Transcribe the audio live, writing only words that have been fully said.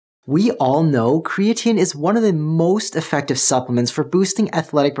We all know creatine is one of the most effective supplements for boosting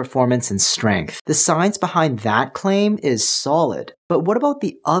athletic performance and strength. The science behind that claim is solid. But what about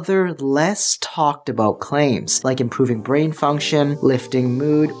the other, less talked about claims, like improving brain function, lifting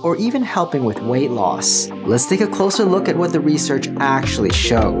mood, or even helping with weight loss? Let's take a closer look at what the research actually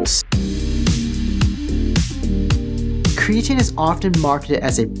shows. Creatine is often marketed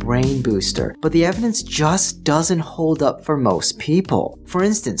as a brain booster, but the evidence just doesn't hold up for most people. For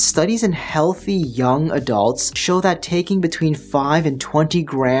instance, studies in healthy young adults show that taking between 5 and 20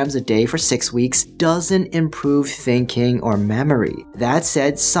 grams a day for 6 weeks doesn't improve thinking or memory. That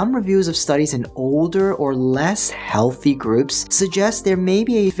said, some reviews of studies in older or less healthy groups suggest there may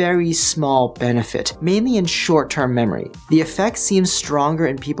be a very small benefit, mainly in short-term memory. The effect seems stronger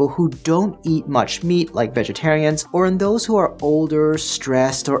in people who don't eat much meat, like vegetarians, or in those who are older,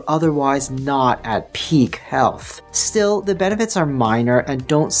 stressed, or otherwise not at peak health. Still, the benefits are minor and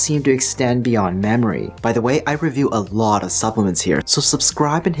don't seem to extend beyond memory. By the way, I review a lot of supplements here, so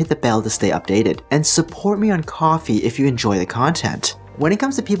subscribe and hit the bell to stay updated, and support me on Ko-fi if you enjoy the content. When it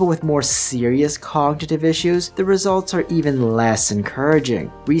comes to people with more serious cognitive issues, the results are even less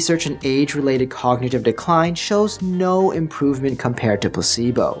encouraging. Research on age-related cognitive decline shows no improvement compared to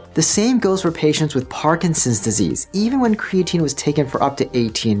placebo. The same goes for patients with Parkinson's disease, even when creatine was taken for up to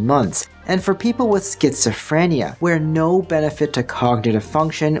 18 months. And for people with schizophrenia, where no benefit to cognitive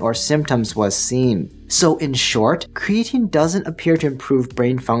function or symptoms was seen. So in short, creatine doesn't appear to improve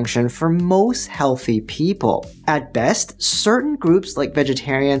brain function for most healthy people. At best, certain groups like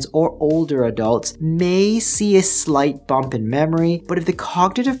vegetarians or older adults may see a slight bump in memory, but if the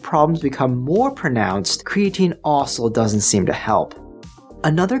cognitive problems become more pronounced, creatine also doesn't seem to help.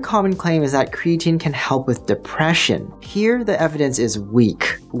 Another common claim is that creatine can help with depression. Here, the evidence is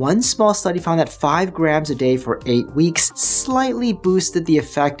weak. One small study found that 5 grams a day for 8 weeks slightly boosted the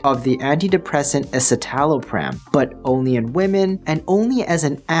effect of the antidepressant escitalopram, but only in women and only as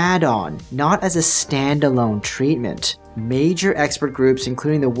an add-on, not as a standalone treatment. Major expert groups,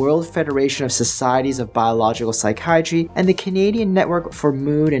 including the World Federation of Societies of Biological Psychiatry and the Canadian Network for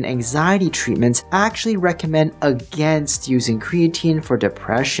Mood and Anxiety Treatments, actually recommend against using creatine for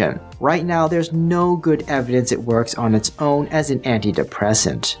depression. Right now, there's no good evidence it works on its own as an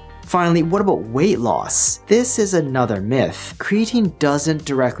antidepressant. Finally, what about weight loss? This is another myth. Creatine doesn't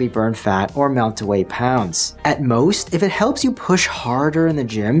directly burn fat or melt away pounds. At most, if it helps you push harder in the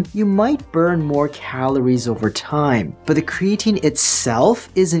gym, you might burn more calories over time. But the creatine itself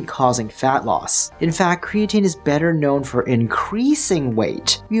isn't causing fat loss. In fact, creatine is better known for increasing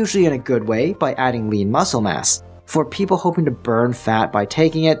weight, usually in a good way by adding lean muscle mass. For people hoping to burn fat by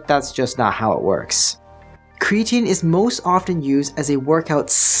taking it, that's just not how it works. Creatine is most often used as a workout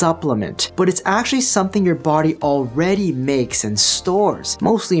supplement, but it's actually something your body already makes and stores,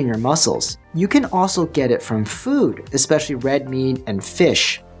 mostly in your muscles. You can also get it from food, especially red meat and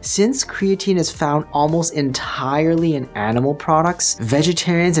fish. Since creatine is found almost entirely in animal products,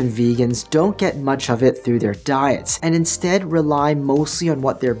 vegetarians and vegans don't get much of it through their diets and instead rely mostly on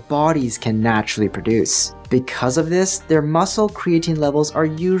what their bodies can naturally produce. Because of this, their muscle creatine levels are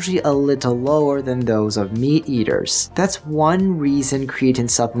usually a little lower than those of meat eaters. That's one reason creatine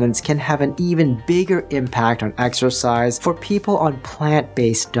supplements can have an even bigger impact on exercise for people on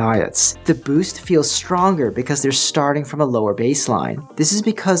plant-based diets. The boost feels stronger because they're starting from a lower baseline. This is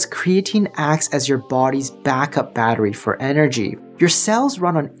because creatine acts as your body's backup battery for energy. Your cells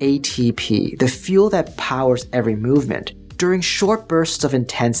run on ATP, the fuel that powers every movement. During short bursts of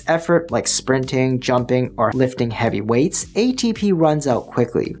intense effort, like sprinting, jumping, or lifting heavy weights, ATP runs out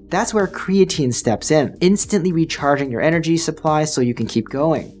quickly. That's where creatine steps in, instantly recharging your energy supply so you can keep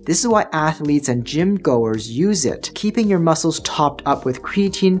going. This is why athletes and gym goers use it. Keeping your muscles topped up with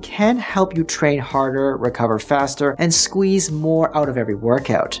creatine can help you train harder, recover faster, and squeeze more out of every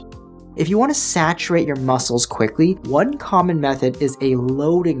workout. If you want to saturate your muscles quickly, one common method is a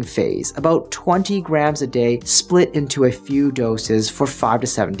loading phase, about 20 grams a day split into a few doses for 5 to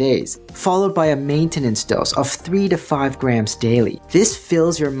 7 days, followed by a maintenance dose of 3 to 5 grams daily. This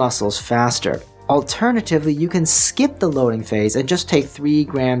fills your muscles faster. Alternatively, you can skip the loading phase and just take 3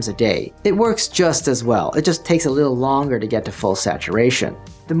 grams a day. It works just as well, it just takes a little longer to get to full saturation.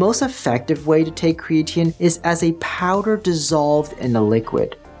 The most effective way to take creatine is as a powder dissolved in a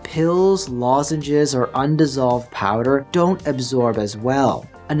liquid. Pills, lozenges, or undissolved powder don't absorb as well.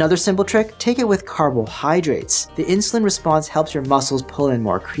 Another simple trick, take it with carbohydrates. The insulin response helps your muscles pull in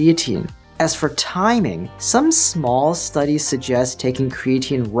more creatine. As for timing, some small studies suggest taking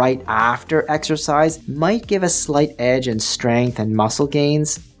creatine right after exercise might give a slight edge in strength and muscle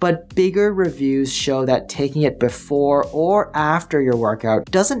gains, but bigger reviews show that taking it before or after your workout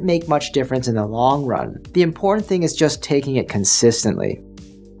doesn't make much difference in the long run. The important thing is just taking it consistently.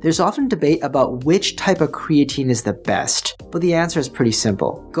 There's often debate about which type of creatine is the best, but the answer is pretty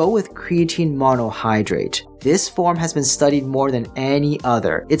simple. Go with creatine monohydrate. This form has been studied more than any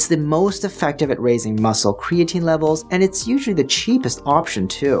other. It's the most effective at raising muscle creatine levels, and it's usually the cheapest option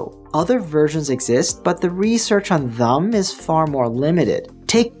too. Other versions exist, but the research on them is far more limited.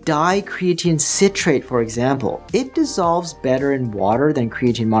 Take dicreatine citrate for example. It dissolves better in water than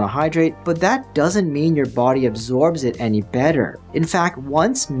creatine monohydrate, but that doesn't mean your body absorbs it any better. In fact,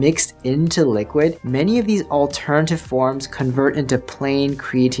 once mixed into liquid, many of these alternative forms convert into plain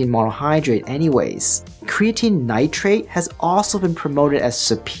creatine monohydrate anyways. Creatine nitrate has also been promoted as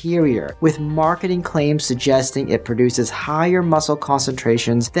superior, with marketing claims suggesting it produces higher muscle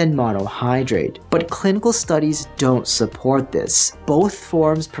concentrations than monohydrate. But clinical studies don't support this. Both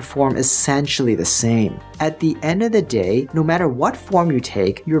forms perform essentially the same. At the end of the day, no matter what form you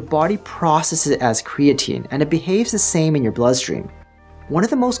take, your body processes it as creatine, and it behaves the same in your bloodstream. One of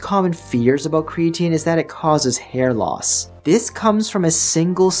the most common fears about creatine is that it causes hair loss. This comes from a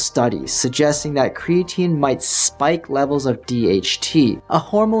single study suggesting that creatine might spike levels of DHT, a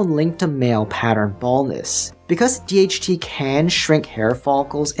hormone linked to male pattern baldness. Because DHT can shrink hair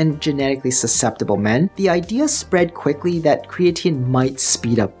follicles in genetically susceptible men, the idea spread quickly that creatine might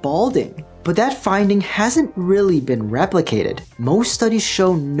speed up balding. But that finding hasn't really been replicated. Most studies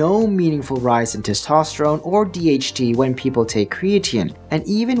show no meaningful rise in testosterone or DHT when people take creatine, and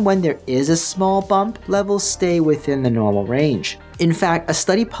even when there is a small bump, levels stay within the normal range. In fact, a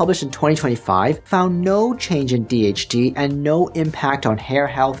study published in 2025 found no change in DHT and no impact on hair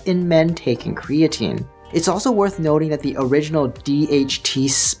health in men taking creatine. It's also worth noting that the original DHT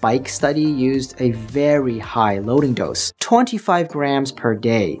spike study used a very high loading dose, 25 grams per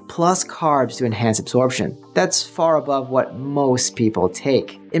day, plus carbs to enhance absorption. That's far above what most people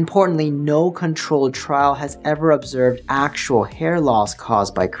take. Importantly, no controlled trial has ever observed actual hair loss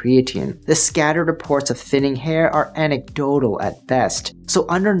caused by creatine. The scattered reports of thinning hair are anecdotal at best. So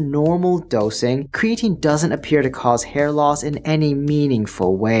under normal dosing, creatine doesn't appear to cause hair loss in any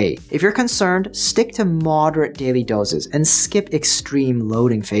meaningful way. If you're concerned, stick to moderate daily doses and skip extreme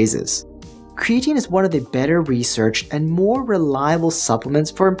loading phases. Creatine is one of the better researched and more reliable supplements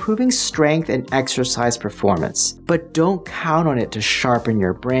for improving strength and exercise performance. But don't count on it to sharpen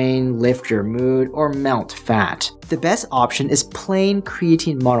your brain, lift your mood, or melt fat. The best option is plain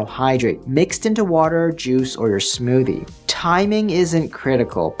creatine monohydrate mixed into water, juice, or your smoothie. Timing isn't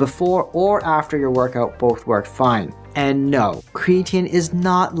critical. Before or after your workout both work fine. And no, creatine is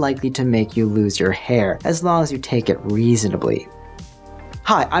not likely to make you lose your hair as long as you take it reasonably.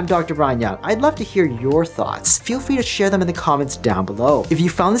 Hi, I'm Dr. Brian Yeung. I'd love to hear your thoughts. Feel free to share them in the comments down below. If you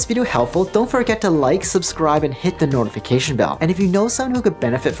found this video helpful, don't forget to like, subscribe, and hit the notification bell. And if you know someone who could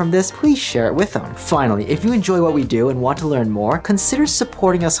benefit from this, please share it with them. Finally, if you enjoy what we do and want to learn more, consider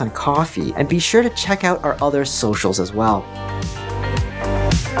supporting us on Ko-fi, and be sure to check out our other socials as well.